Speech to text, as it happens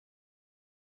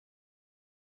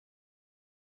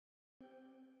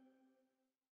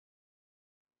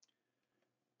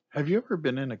Have you ever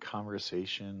been in a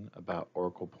conversation about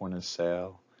Oracle Point of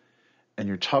Sale and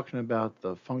you're talking about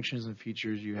the functions and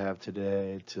features you have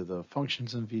today to the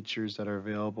functions and features that are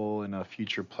available in a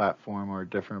future platform or a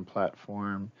different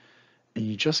platform, and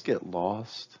you just get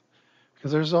lost?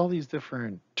 Because there's all these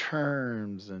different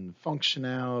terms and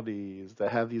functionalities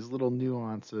that have these little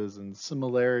nuances and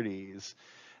similarities,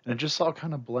 and it just all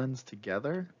kind of blends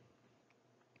together.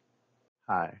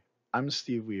 Hi, I'm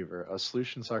Steve Weaver, a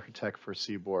solutions architect for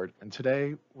Seaboard, and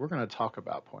today we're going to talk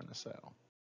about point of sale.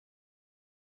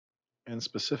 And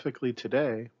specifically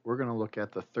today, we're going to look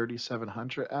at the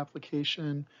 3700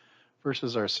 application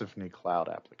versus our Symphony Cloud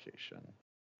application.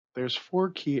 There's four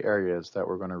key areas that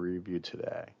we're going to review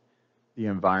today. The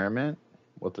environment,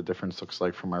 what the difference looks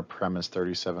like from our premise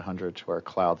 3700 to our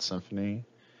cloud Symphony.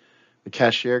 The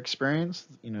cashier experience,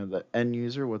 the end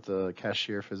user, what the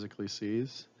cashier physically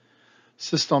sees.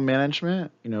 System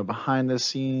management, behind the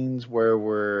scenes where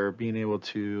we're being able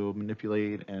to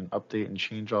manipulate and update and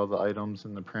change all the items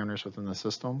and the parameters within the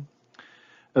system,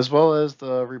 as well as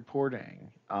the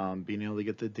reporting, being able to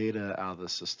get the data out of the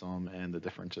system and the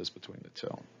differences between the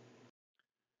two.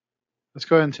 Let's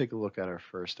go ahead and take a look at our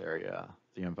first area,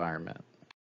 the environment.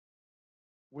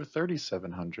 With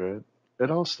 3700,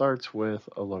 it all starts with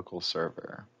a local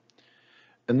server.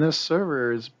 And this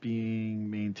server is being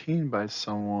maintained by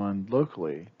someone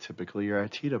locally, typically your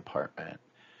IT department.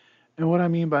 And what I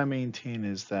mean by maintain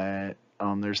is that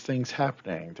there's things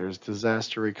happening. There's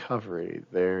disaster recovery.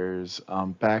 There's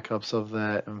backups of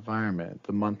that environment,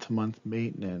 the month-to-month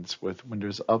maintenance with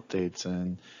Windows updates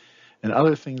and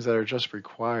other things that are just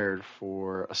required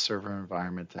for a server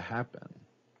environment to happen.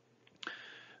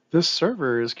 This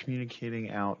server is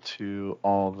communicating out to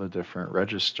all the different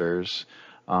registers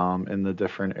in the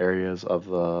different areas of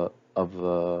the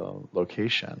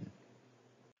location.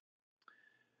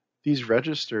 These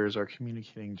registers are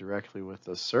communicating directly with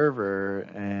the server,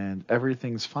 and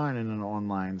everything's fine in an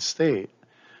online state.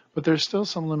 But there's still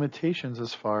some limitations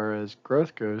as far as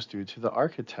growth goes due to the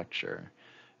architecture.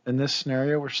 In this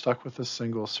scenario, we're stuck with a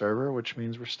single server, which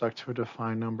means we're stuck to a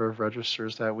defined number of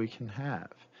registers that we can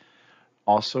have.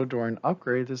 Also, during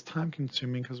upgrades, it's time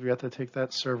consuming because we have to take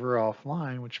that server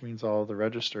offline, which means all the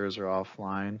registers are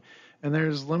offline. And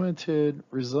there's limited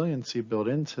resiliency built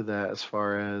into that as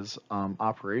far as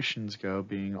operations go,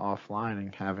 being offline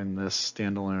and having this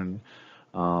standalone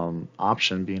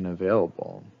option being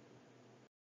available.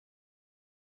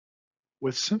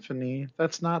 With Symphony,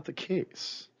 that's not the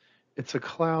case. It's a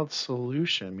cloud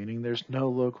solution, meaning there's no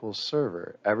local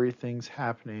server. Everything's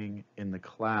happening in the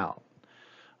cloud.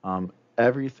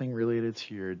 Everything related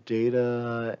to your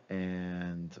data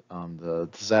and the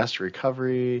disaster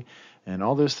recovery and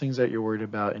all those things that you're worried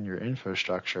about in your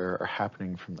infrastructure are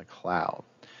happening from the cloud.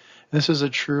 This is a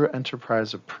true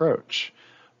enterprise approach,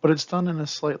 but it's done in a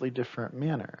slightly different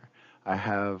manner. I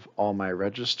have all my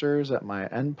registers at my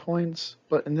endpoints,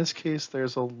 but in this case,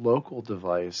 there's a local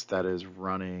device that is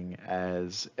running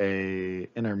as a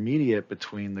intermediate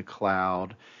between the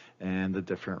cloud and the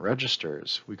different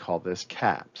registers. We call this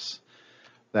CAPS.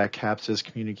 That CAPS is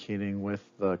communicating with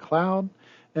the cloud,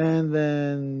 and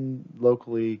then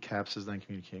locally, CAPS is then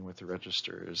communicating with the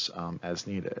registers as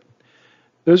needed.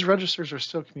 Those registers are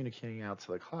still communicating out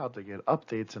to the cloud to get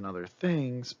updates and other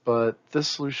things, but this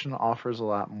solution offers a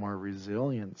lot more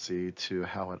resiliency to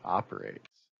how it operates.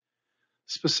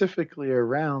 Specifically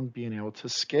around being able to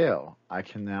scale. I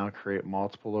can now create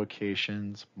multiple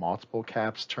locations, multiple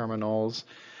CAPS terminals,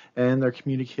 and they're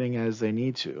communicating as they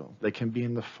need to. They can be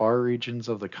in the far regions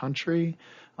of the country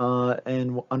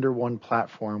and under one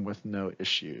platform with no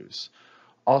issues.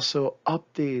 Also,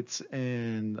 updates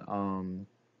and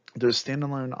those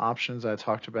standalone options I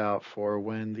talked about for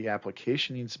when the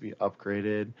application needs to be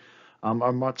upgraded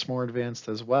are much more advanced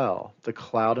as well. The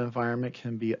cloud environment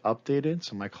can be updated,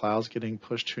 so my cloud's getting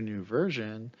pushed to a new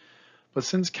version. But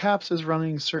since CAPS is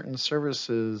running certain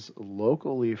services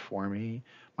locally for me,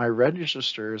 my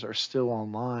registers are still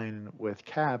online with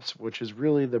CAPS, which is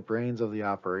really the brains of the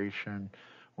operation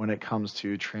when it comes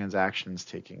to transactions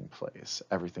taking place.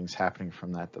 Everything's happening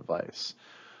from that device.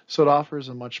 So it offers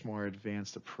a much more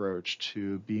advanced approach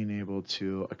to being able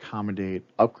to accommodate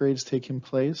upgrades taking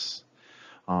place.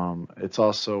 It's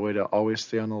also a way to always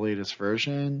stay on the latest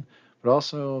version, but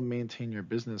also maintain your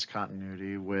business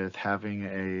continuity with having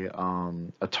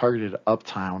a targeted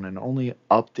uptime and only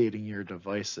updating your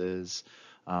devices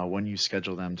when you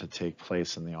schedule them to take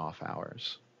place in the off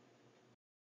hours.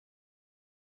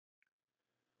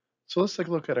 So let's take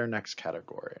a look at our next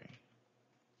category,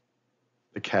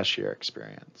 the cashier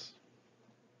experience.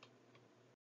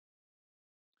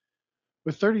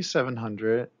 With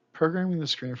 3700, Programming the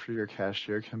screen for your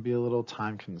cashier can be a little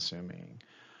time consuming,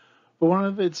 but one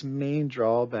of its main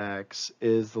drawbacks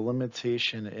is the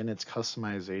limitation in its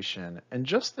customization and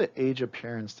just the age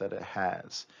appearance that it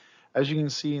has. As you can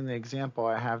see in the example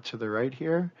I have to the right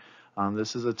here,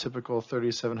 this is a typical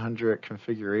 3700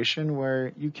 configuration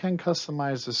where you can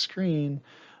customize the screen,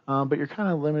 but you're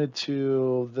kind of limited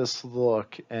to this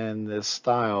look and this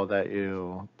style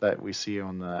that we see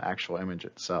on the actual image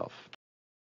itself.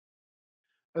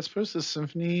 As opposed to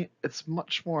Symphony, it's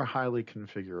much more highly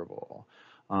configurable.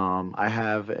 I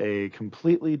have a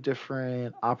completely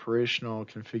different operational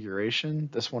configuration.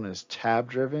 This one is tab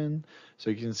driven, so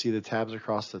you can see the tabs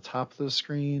across the top of the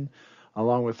screen,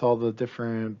 along with all the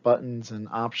different buttons and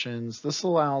options. This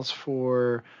allows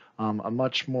for a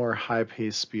much more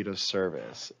high-paced speed of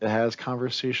service. It has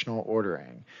conversational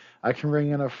ordering. I can bring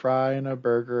in a fry and a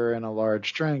burger and a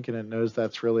large drink, and it knows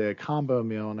that's really a combo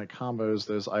meal, and it combos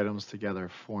those items together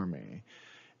for me.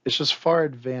 It's just far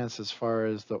advanced as far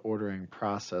as the ordering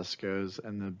process goes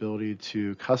and the ability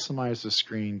to customize the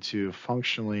screen to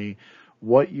functionally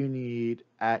what you need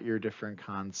at your different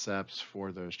concepts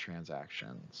for those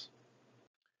transactions.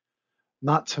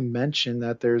 Not to mention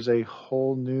that there's a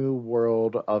whole new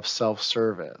world of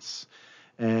self-service.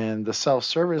 And the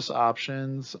self-service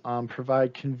options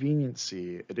provide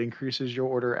conveniency. It increases your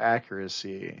order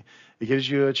accuracy. It gives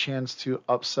you a chance to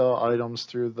upsell items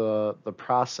through the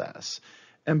process.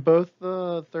 And both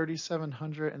the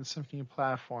 3700 and Symphony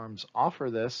platforms offer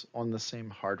this on the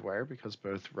same hardware because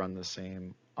both run the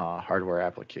same hardware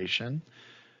application.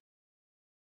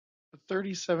 The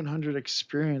 3700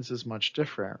 experience is much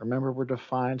different. Remember, we're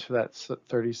defined to that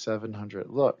 3700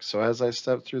 look. So as I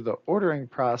step through the ordering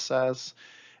process,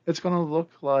 it's going to look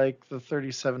like the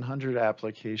 3700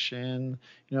 application.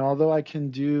 Although I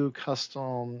can do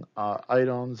custom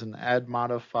items and add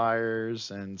modifiers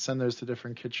and send those to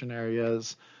different kitchen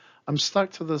areas, I'm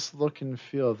stuck to this look and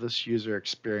feel of this user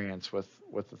experience with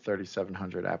the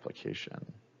 3700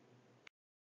 application.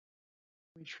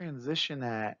 We transition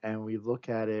that and we look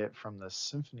at it from the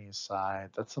Symphony side,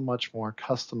 that's a much more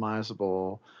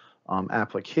customizable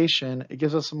application. It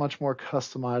gives us a much more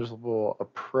customizable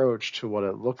approach to what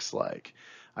it looks like.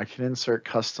 I can insert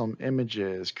custom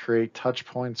images, create touch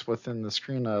points within the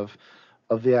screen of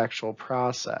the actual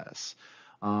process.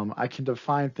 I can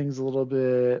define things a little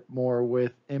bit more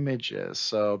with images.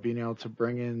 So being able to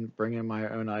bring in my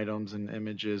own items and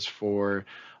images for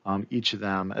each of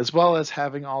them, as well as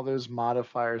having all those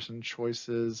modifiers and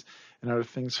choices and other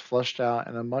things flushed out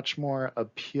in a much more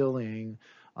appealing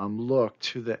look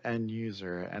to the end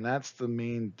user. And that's the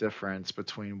main difference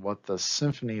between what the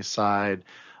Symphony side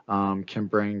can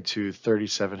bring to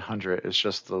 3700 is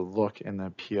just the look and the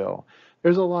appeal.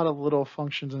 There's a lot of little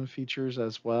functions and features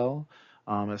as well,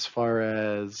 as far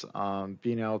as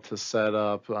being able to set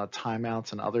up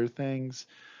timeouts and other things.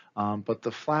 But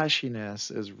the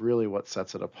flashiness is really what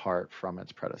sets it apart from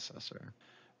its predecessor.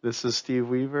 This is Steve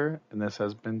Weaver, and this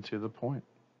has been To the Point.